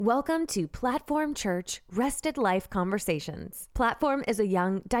Welcome to Platform Church Rested Life Conversations. Platform is a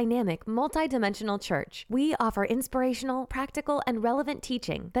young, dynamic, multidimensional church. We offer inspirational, practical, and relevant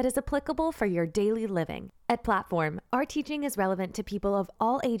teaching that is applicable for your daily living. At Platform, our teaching is relevant to people of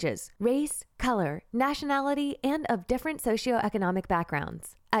all ages, race, color, nationality, and of different socioeconomic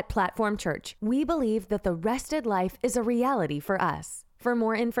backgrounds. At Platform Church, we believe that the rested life is a reality for us. For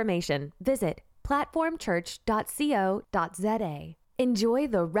more information, visit platformchurch.co.za. Enjoy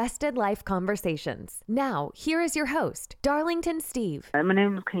the Rested Life Conversations. Now, here is your host, Darlington Steve. My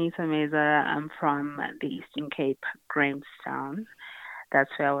name is Kenisa Meza. I'm from the Eastern Cape, Grahamstown. That's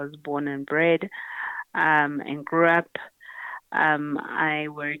where I was born and bred and grew up. I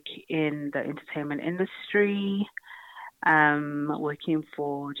work in the entertainment industry, working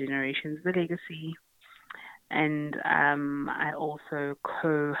for Generations The Legacy. And I also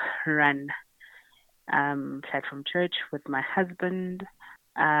co-run Platform Church with my husband.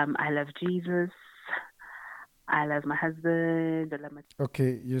 I love Jesus. I love my husband.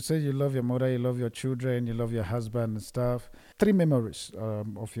 Okay, you say you love your mother, you love your children, you love your husband and stuff. 3 memories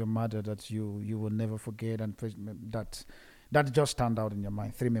of your mother that you will never forget and that just stand out in your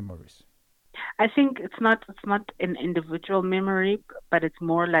mind. 3 memories. I think it's not an individual memory, but it's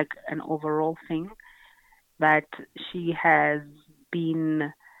more like an overall thing that she has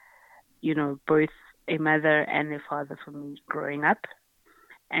been, both a mother and a father for me growing up,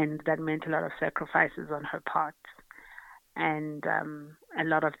 and that meant a lot of sacrifices on her part, and a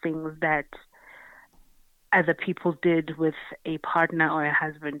lot of things that other people did with a partner or a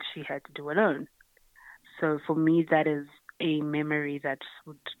husband she had to do alone. So for me, that is a memory that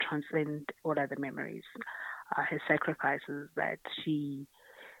would transcend all other memories. Her sacrifices that she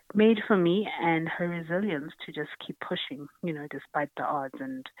made for me and her resilience to just keep pushing, despite the odds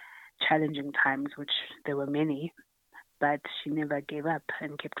and challenging times, which there were many, but she never gave up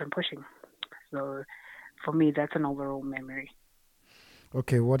and kept on pushing. So for me, that's an overall memory.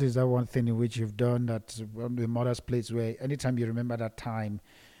 Okay, what is that one thing in which you've done that on the mother's place where anytime you remember that time,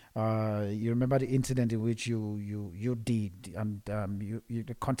 you remember the incident in which you did and you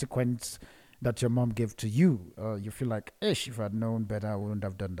the consequence that your mom gave to you, you feel like, if I'd known better, I wouldn't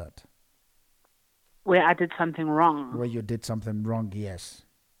have done that. Where I did something wrong. Where you did something wrong, yes.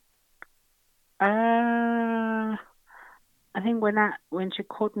 I think when she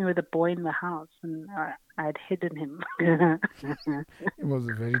caught me with a boy in the house and I'd hidden him. It was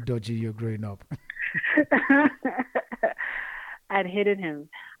very dodgy you growing up. I'd hidden him.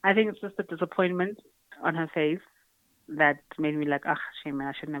 I think it's just a disappointment on her face that made me like, shame,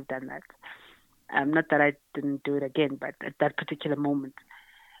 I shouldn't have done that. Not that I didn't do it again, but at that particular moment.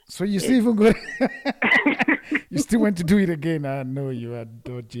 So you still even go, you still went to do it again. I know you are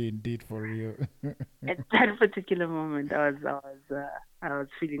dodgy indeed, for real. At that particular moment, I was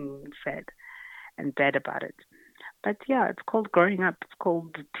feeling sad and bad about it. But yeah, it's called growing up. It's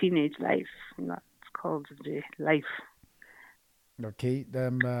called teenage life. It's called the life. Okay.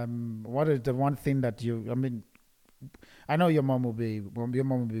 What is the one thing that I know your mom will be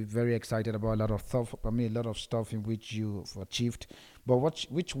very excited about a lot of stuff. A lot of stuff in which you've achieved. But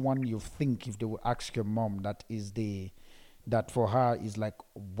which one you think, if they would ask your mom, that for her is like,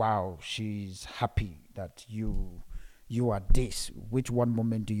 wow, she's happy that you are this. Which one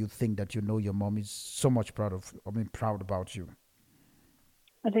moment do you think that your mom is so much proud about you?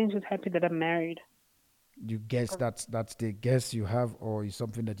 I think she's happy that I'm married. You guess that's the guess you have, or is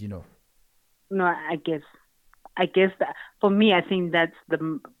something that you know? No, I guess that for me, I think that's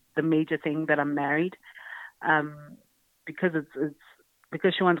the major thing, that I'm married, because it's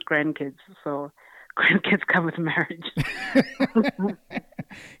because she wants grandkids. So grandkids come with marriage.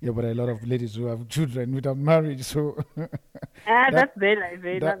 Yeah, but a lot of ladies who have children without marriage, so that's their life.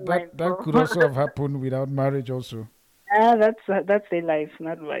 That could also have happened without marriage, also. That's their life,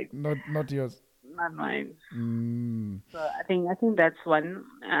 not mine. Not yours. Not mine. So I think that's one.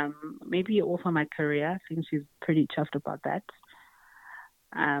 Maybe also my career. I think she's pretty chuffed about that.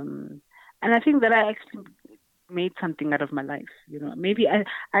 And I think that I actually made something out of my life. Maybe I've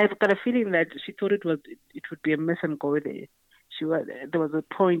got a feeling that she thought it would be a miss and go there. There was a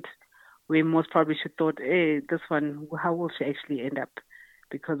point where most probably she thought, hey, this one, how will she actually end up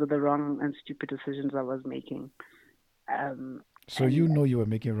because of the wrong and stupid decisions I was making. So you were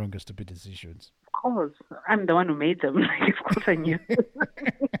making wrong and stupid decisions. Of course. I'm the one who made them. Of course I knew.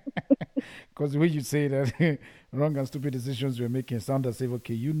 Because the way you say that wrong and stupid decisions you're making sound as if,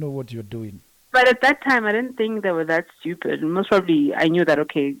 okay, you know what you're doing. But at that time, I didn't think they were that stupid. Most probably, I knew that,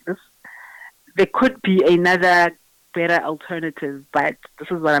 okay, there could be another better alternative, but this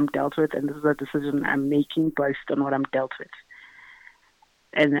is what I'm dealt with, and this is a decision I'm making based on what I'm dealt with.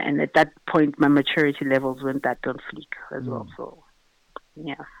 and at that point, my maturity levels went that on fleek as well. So,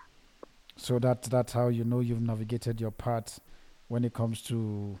 yeah. So that's how you know you've navigated your path when it comes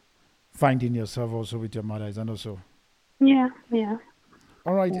to finding yourself also with your mother, and also. Yeah.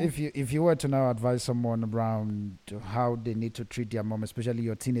 All right. Yeah. If you were to now advise someone around how they need to treat their mom, especially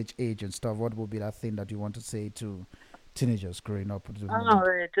your teenage age and stuff, what would be that thing that you want to say to teenagers growing up at the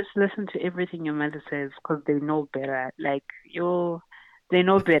moment? Just listen to everything your mother says because they know better. Like they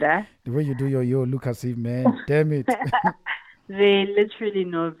know better. The way you do your yo, look as if, man, damn it. They literally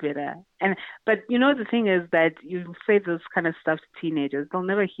know better. But the thing is that you say this kind of stuff to teenagers, they'll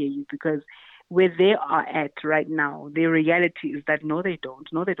never hear you because where they are at right now, their reality is that no, they don't.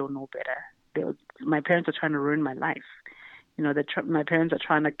 No, they don't know better. My parents are trying to ruin my life. My parents are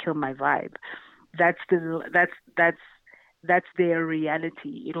trying to kill my vibe. That's their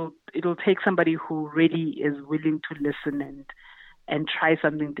reality. It'll take somebody who really is willing to listen and try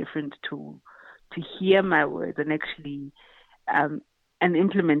something different to hear my words and actually and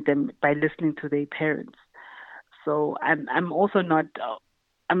implement them by listening to their parents. So I'm also not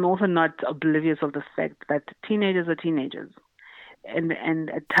oblivious of the fact that teenagers are teenagers, and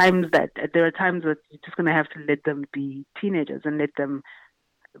at times there are times that you're just gonna have to let them be teenagers and let them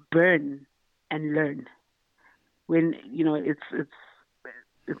burn and learn. When it's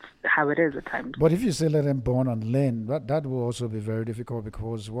how it is at times. But if you say let them burn and learn, that will also be very difficult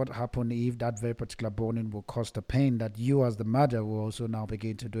because what happens if that very particular burning will cause the pain that you as the mother will also now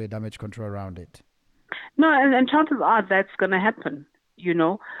begin to do a damage control around it? No, and chances are that's going to happen,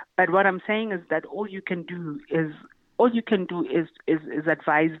 But what I'm saying is that all you can do is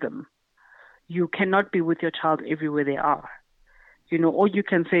advise them. You cannot be with your child everywhere they are. All you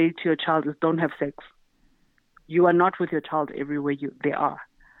can say to your child is don't have sex. You are not with your child everywhere they are.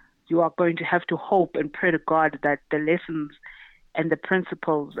 You are going to have to hope and pray to God that the lessons and the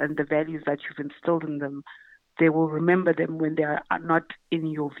principles and the values that you've instilled in them, they will remember them when they are not in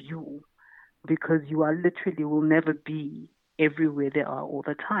your view, because you are literally will never be everywhere they are all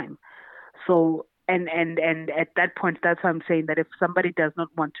the time. So, and at that point, that's why I'm saying that if somebody does not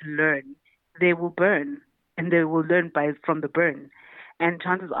want to learn, they will burn, and they will learn from the burn. And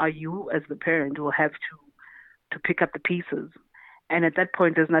chances are you, as the parent, will have to pick up the pieces. And at that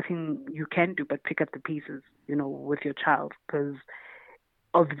point, there's nothing you can do but pick up the pieces, with your child because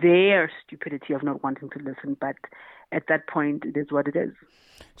of their stupidity of not wanting to listen. But at that point, it is what it is.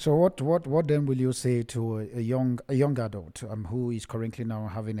 So what then will you say to a young adult who is currently now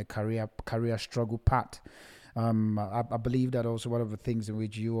having a career struggle path? I believe that also one of the things in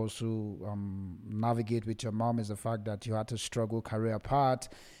which you also navigate with your mom is the fact that you had to struggle career path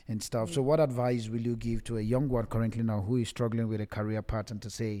and stuff. Mm-hmm. So what advice will you give to a young one currently now who is struggling with a career path and to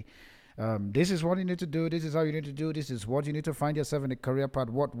say, this is what you need to do, this is how you need to do, this is what you need to find yourself in a career path?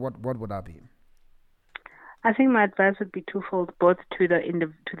 What would that be? I think my advice would be twofold, both to the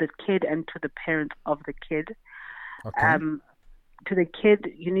kid and to the parents of the kid. Okay. To the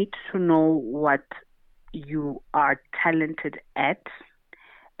kid, you need to know what you are talented at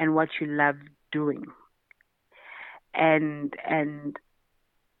and what you love doing, and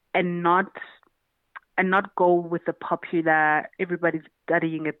not go with the popular, everybody's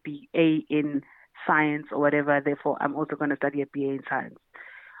studying a BA in science or whatever, therefore I'm also going to study a BA in science.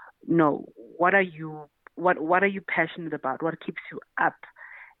 No, what are you passionate about? What keeps you up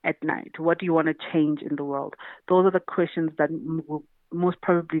at night? What do you want to change in the world? Those are the questions that will most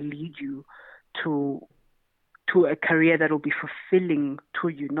probably lead you to a career that will be fulfilling to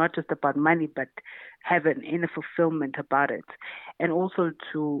you, not just about money, but have an inner fulfillment about it. And also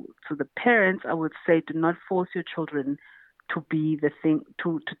to the parents, I would say, do not force your children to be the thing,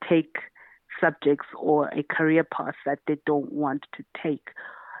 to take subjects or a career path that they don't want to take.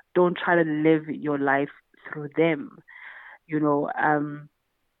 Don't try to live your life through them. Even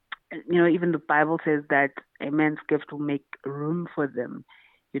the Bible says that a man's gift will make room for them,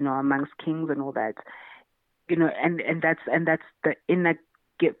 amongst kings and all that. And that's the inner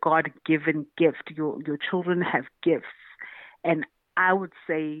God-given gift. Your children have gifts, and I would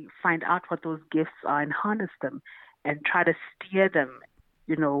say find out what those gifts are and harness them, and try to steer them,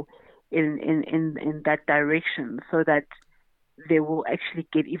 in that direction, so that they will actually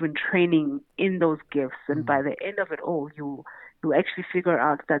get even training in those gifts. And by the end of it all, you actually figure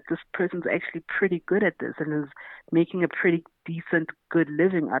out that this person's actually pretty good at this and is making a pretty decent, good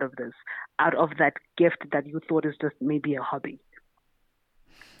living out of that gift that you thought is just maybe a hobby.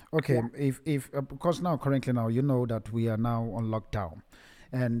 Okay, yeah. If because now currently now you know that we are now on lockdown,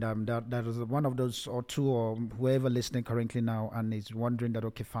 And that is one of those or two or whoever listening currently now and is wondering that,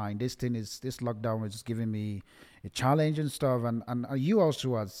 okay, fine, this lockdown is giving me a challenge and stuff. And you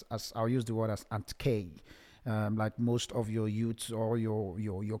also, as I'll use the word as Aunt K, like most of your youths or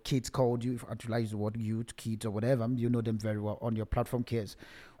your kids called you, if I utilize the word youth, kids or whatever, you know them very well on your platform kids.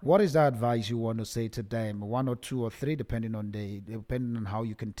 What is the advice you want to say to them? One or two or three, depending on how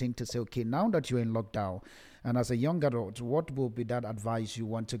you can think to say, okay, now that you're in lockdown, and as a young adult, what will be that advice you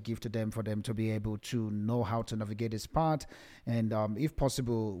want to give to them for them to be able to know how to navigate this part? And if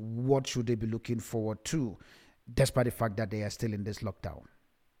possible, what should they be looking forward to, despite the fact that they are still in this lockdown?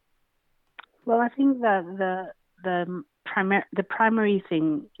 Well, I think that the primary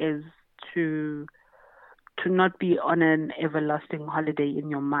thing is to not be on an everlasting holiday in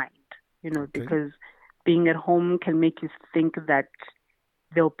your mind, because being at home can make you think that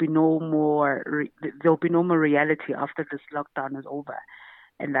there'll be no more reality after this lockdown is over,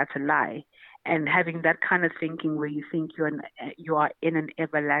 and that's a lie. And having that kind of thinking where you think you are in an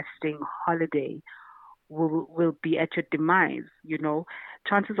everlasting holiday will be at your demise.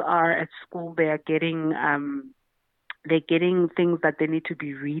 Chances are at school they're getting things that they need to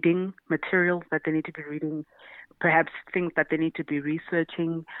be reading, materials that they need to be reading, perhaps things that they need to be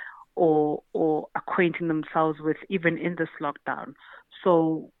researching or acquainting themselves with even in this lockdown.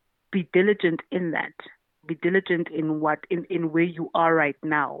 So be diligent in that. Be diligent in where you are right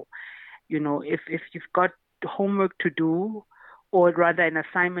now. If you've got homework to do, or rather an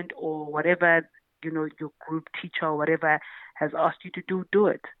assignment or whatever, your group teacher or whatever has asked you to do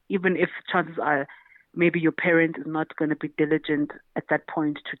it. Even if chances are maybe your parent is not going to be diligent at that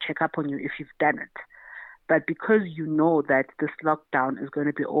point to check up on you if you've done it. But because you know that this lockdown is going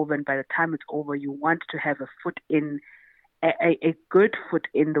to be over, and by the time it's over, you want to have a good foot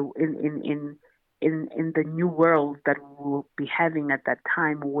in the new world that we'll be having at that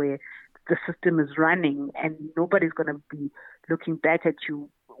time, where the system is running and nobody's going to be looking back at you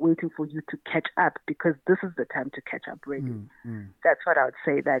waiting for you to catch up, because this is the time to catch up, really. That's what I would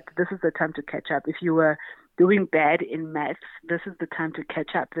say, that this is the time to catch up. If you were doing bad in maths, this is the time to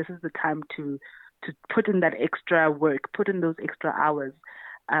catch up. This is the time to put in that extra work, put in those extra hours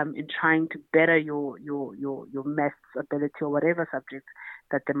in trying to better your maths ability or whatever subject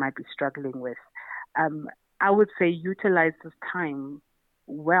that they might be struggling with. I would say utilize this time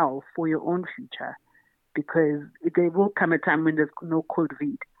well for your own future, because there will come a time when there's no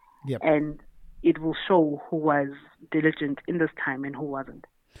COVID. Yep. And it will show who was diligent in this time and who wasn't.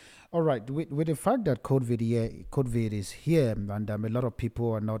 All right. With the fact that COVID is here, and a lot of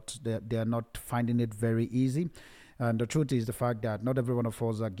people are not finding it very easy. And the truth is the fact that not every one of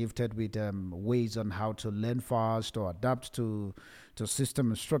us are gifted with ways on how to learn fast or adapt to system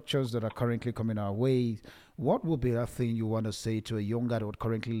and structures that are currently coming our way. What would be that thing you want to say to a young adult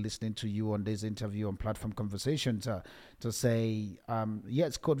currently listening to you on this interview on Platform Conversations to say,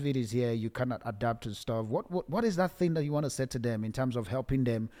 yes, COVID is here, you cannot adapt to stuff. What is that thing that you want to say to them in terms of helping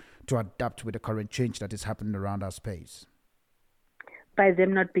them to adapt with the current change that is happening around our space? By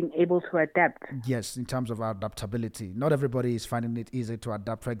them not being able to adapt. Yes, in terms of adaptability. Not everybody is finding it easy to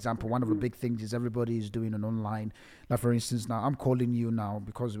adapt. For example, one of the big things is everybody is doing an online. Like, for instance, now I'm calling you now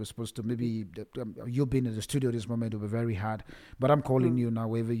because we're supposed to, maybe you being in the studio this moment will be very hard. But I'm calling you now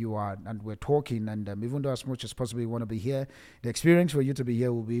wherever you are, and we're talking. And even though as much as possible you want to be here, the experience for you to be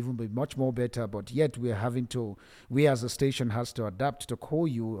here will be much more better. But yet we as a station has to adapt to call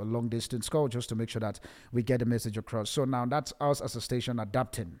you a long distance call just to make sure that we get the message across. So now that's us as a station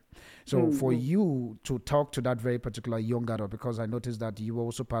adapting. So for you to talk to that very particular young adult, because I noticed that you were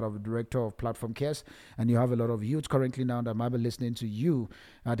also part of the director of Platform Cares, and you have a lot of youth currently now that might be listening to you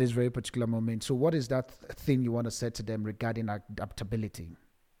at this very particular moment. So what is that thing you want to say to them regarding adaptability?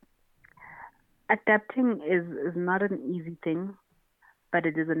 Adapting is not an easy thing, but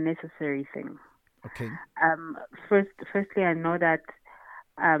it is a necessary thing. Okay. Firstly, I know that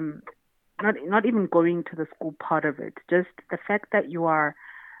not even going to the school part of it, just the fact that you are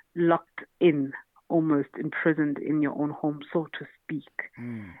locked in, almost imprisoned in your own home, so to speak,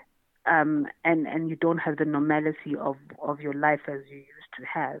 and you don't have the normalcy of your life as you used to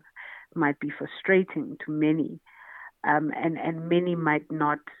have, might be frustrating to many, and many might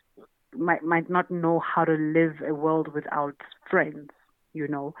not know how to live a world without friends,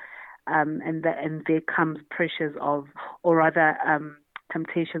 and there comes pressures of, or rather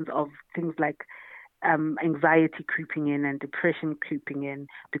temptations of things like anxiety creeping in and depression creeping in,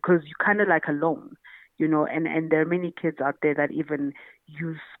 because you're kind of like alone, and there are many kids out there that even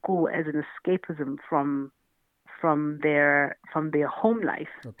use school as an escapism from their home life.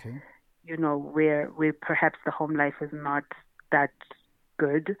 Okay. Where perhaps the home life is not that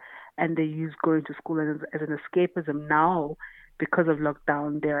good, and they use going to school as an escapism. Now, because of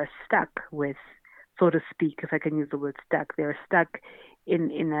lockdown, they are stuck with, so to speak, if I can use the word stuck, they're stuck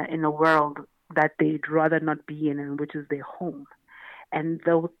in a world that they'd rather not be in, and which is their home. And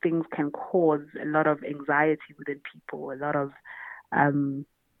those things can cause a lot of anxiety within people, a lot of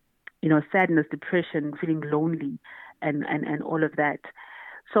sadness, depression, feeling lonely, and all of that.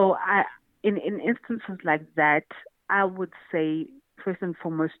 So in instances like that, I would say first and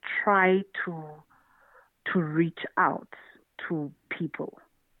foremost, try to reach out to people.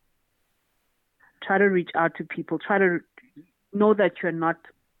 Try to reach out to people. Try to know that you're not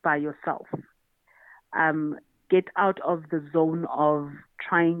by yourself. Get out of the zone of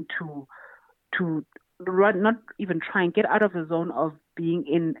trying to run, not even trying, get out of the zone of being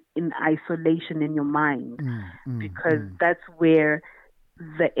in isolation in your mind, because that's where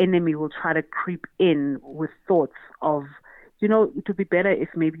the enemy will try to creep in with thoughts of, it would be better if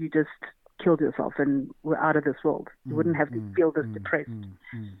maybe you just killed yourself and were out of this world. You wouldn't have to feel this depressed.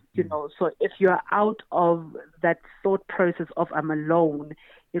 So if you're out of that thought process of I'm alone,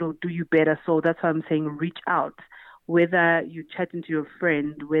 it'll do you better. So that's why I'm saying reach out. Whether you chatting to your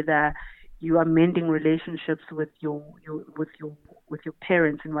friend, whether you are mending relationships with your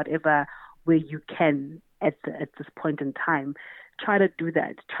parents in whatever way you can at this point in time, try to do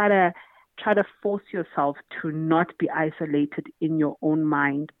that. Try to force yourself to not be isolated in your own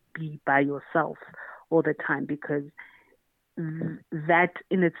mind. Be by yourself all the time, because that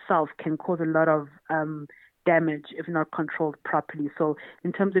in itself can cause a lot of damage if not controlled properly. So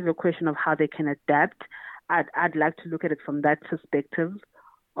in terms of your question of how they can adapt, I'd like to look at it from that perspective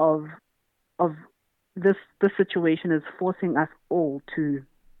of this situation is forcing us all to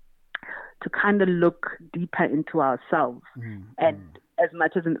kind of look deeper into ourselves. And as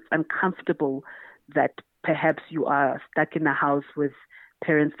much as it's uncomfortable that perhaps you are stuck in a house with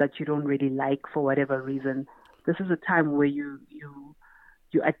parents that you don't really like for whatever reason, this is a time where you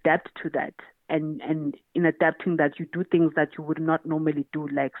adapt to that. And in adapting that, you do things that you would not normally do,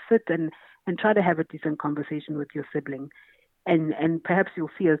 like sit and try to have a decent conversation with your sibling. And perhaps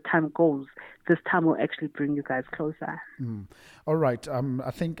you'll see as time goes, this time will actually bring you guys closer. All right. I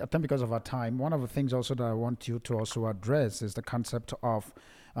think because of our time, one of the things also that I want you to also address is the concept of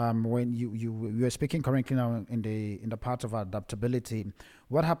when you were speaking currently now in the part of adaptability.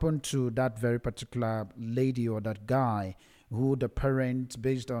 What happened to that very particular lady or that guy who the parent,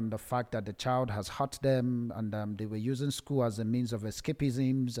 based on the fact that the child has hurt them and they were using school as a means of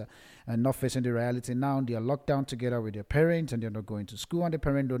escapisms and not facing the reality. Now they are locked down together with their parents and they're not going to school, and the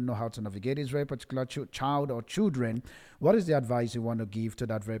parent don't know how to navigate this very particular child or children. What is the advice you want to give to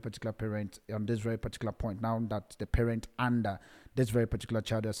that very particular parent on this very particular point, now that the parent and this very particular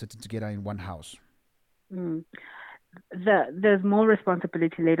child are sitting together in one house? There's more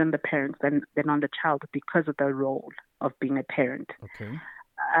responsibility laid on the parents than on the child because of the role of being a parent. Okay.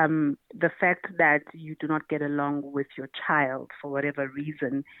 The fact that you do not get along with your child for whatever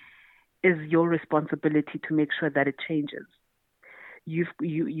reason is your responsibility to make sure that it changes. You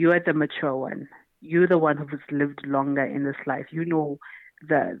are the mature one. You're the one who's lived longer in this life. You know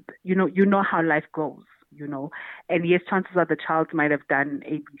how life goes. And yes, chances are the child might have done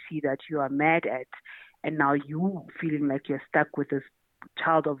ABC that you are mad at, and now you feeling like you're stuck with this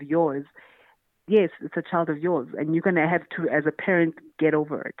child of yours. Yes, it's a child of yours, and you're going to have to, as a parent, get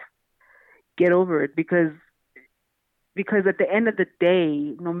over it. Get over it, because at the end of the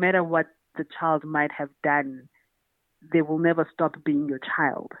day, no matter what the child might have done, they will never stop being your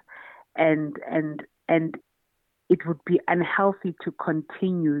child. And it would be unhealthy to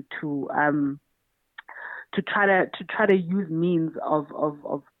continue to try to use means of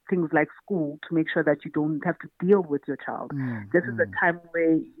things like school to make sure that you don't have to deal with your child. This is a time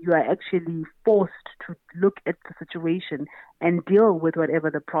where you are actually forced to look at the situation and deal with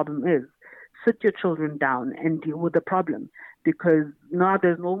whatever the problem is. Sit your children down and deal with the problem, because now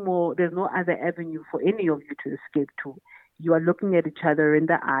there's no other avenue for any of you to escape to. You are looking at each other in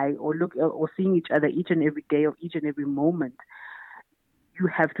the eye, or seeing each other each and every day or each and every moment. You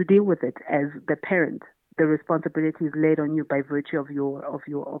have to deal with it as the parent. The responsibility is laid on you by virtue of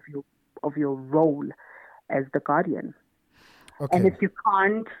your role as the guardian. Okay. And if you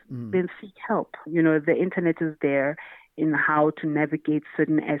can't, then seek help. The internet is there in how to navigate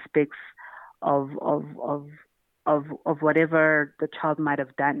certain aspects of whatever the child might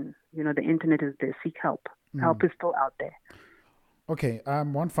have done. The internet is there. Seek help. Help is still out there. Okay.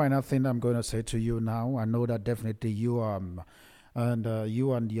 One final thing I'm going to say to you now. I know that definitely you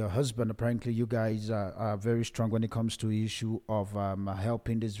you and your husband, apparently you guys are very strong when it comes to the issue of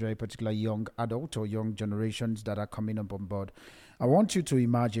helping this very particular young adult or young generations that are coming up on board. I want you to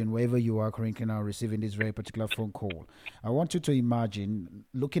imagine wherever you are currently now receiving this very particular phone call. I want you to imagine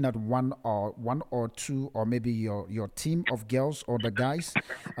looking at one or two, or maybe your team of girls or the guys,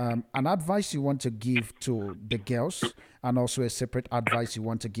 an advice you want to give to the girls, and also a separate advice you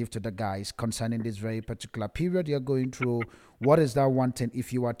want to give to the guys concerning this very particular period you're going through. What is that one thing?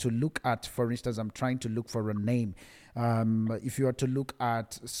 If you are to look at, for instance, I'm trying to look for a name. If you are to look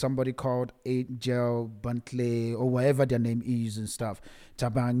at somebody called Angel Bentley or whatever their name is and stuff,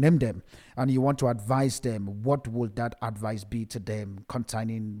 Tabang, name them, and you want to advise them, what would that advice be to them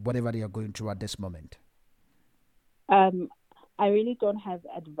concerning whatever they are going through at this moment? I really don't have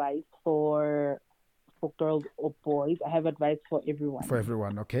advice for girls or boys. I have advice for everyone. For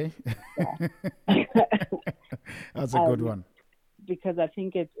everyone, okay. Yeah. That's a good one. Because I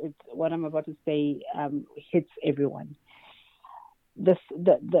think it's what I'm about to say hits everyone. The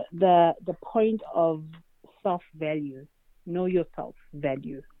point of self-value, know your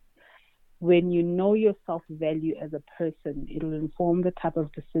self-value. When you know your self-value as a person, it'll inform the type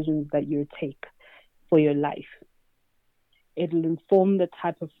of decisions that you take for your life. It'll inform the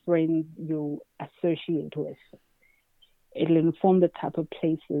type of friends you associate with. It'll inform the type of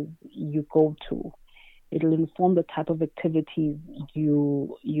places you go to. It'll inform the type of activities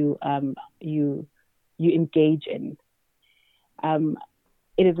you engage in.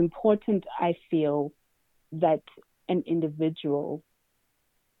 It is important, I feel, that an individual,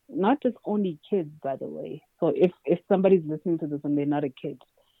 not just only kids, by the way. So if somebody's listening to this and they're not a kid,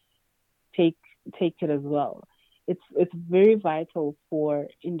 take it as well. It's very vital for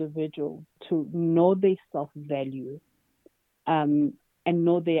individuals to know their self-value. And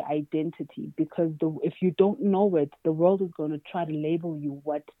know their identity, because if you don't know it, the world is going to try to label you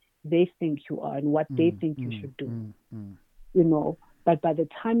what they think you are and what they think you should do. You know, but by the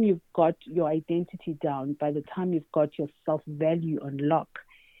time you've got your identity down, by the time you've got your self-value on lock,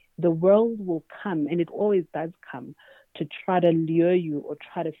 the world will come, and it always does come, to try to lure you or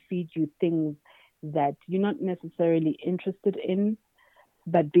try to feed you things that you're not necessarily interested in,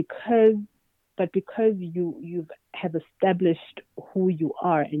 but because you have established who you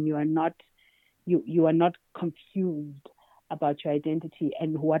are, and you are not confused about your identity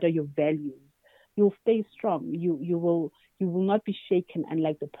and what are your values, you'll stay strong. You will not be shaken,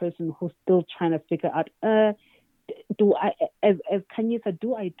 unlike the person who's still trying to figure out, do I, as Khanyisa,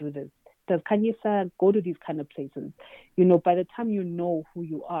 do I do this? Does Khanyisa go to these kind of places? You know, by the time you know who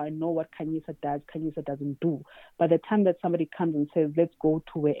you are and know what Khanyisa does, Khanyisa doesn't do. By the time that somebody comes and says, let's go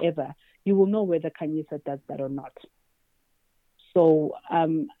to wherever, you will know whether Khanyisa does that or not. So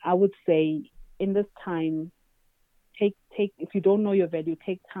I would say in this time, take if you don't know your value,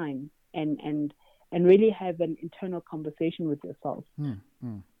 take time and really have an internal conversation with yourself. I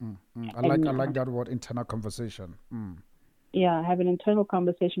like that word, internal conversation. Yeah, have an internal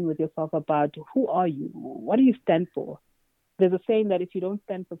conversation with yourself about who are you? What do you stand for? There's a saying that if you don't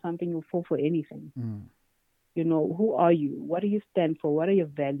stand for something, you'll fall for anything. You know, who are you? What do you stand for? What are your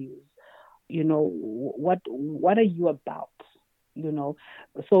values? You know, what are you about? You know,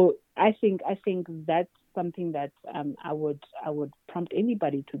 so I think that's something that I would prompt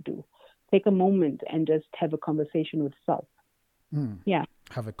anybody to do. Take a moment and just have a conversation with self. Yeah,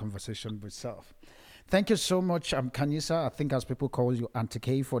 have a conversation with self. Thank you so much, Khanyisa. I think as people call you, Auntie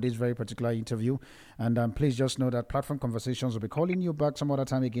K, for this very particular interview. And please just know that Platform Conversations will be calling you back some other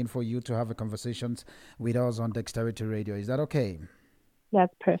time again for you to have a conversations with us on Dexterity Radio. Is that okay?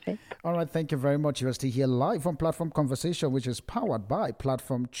 That's perfect. All right, thank you very much. You are still here live on Platform Conversation, which is powered by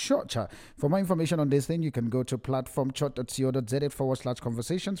Platform Church. For more information on this thing, you can go to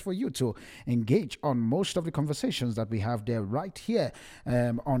platformchurch.co.za/conversations for you to engage on most of the conversations that we have there right here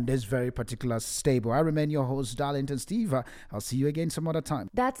on this very particular stable. I remain your host, Darlington Steve. I'll see you again some other time.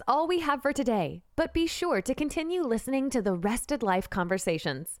 That's all we have for today. But be sure to continue listening to the Rested Life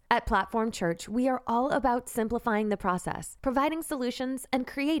Conversations. At Platform Church, we are all about simplifying the process, providing solutions, and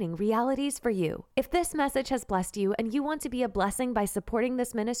creating realities for you. If this message has blessed you and you want to be a blessing by supporting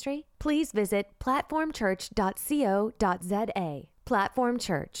this ministry, please visit platformchurch.co.za. Platform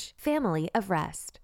Church, Family of Rest.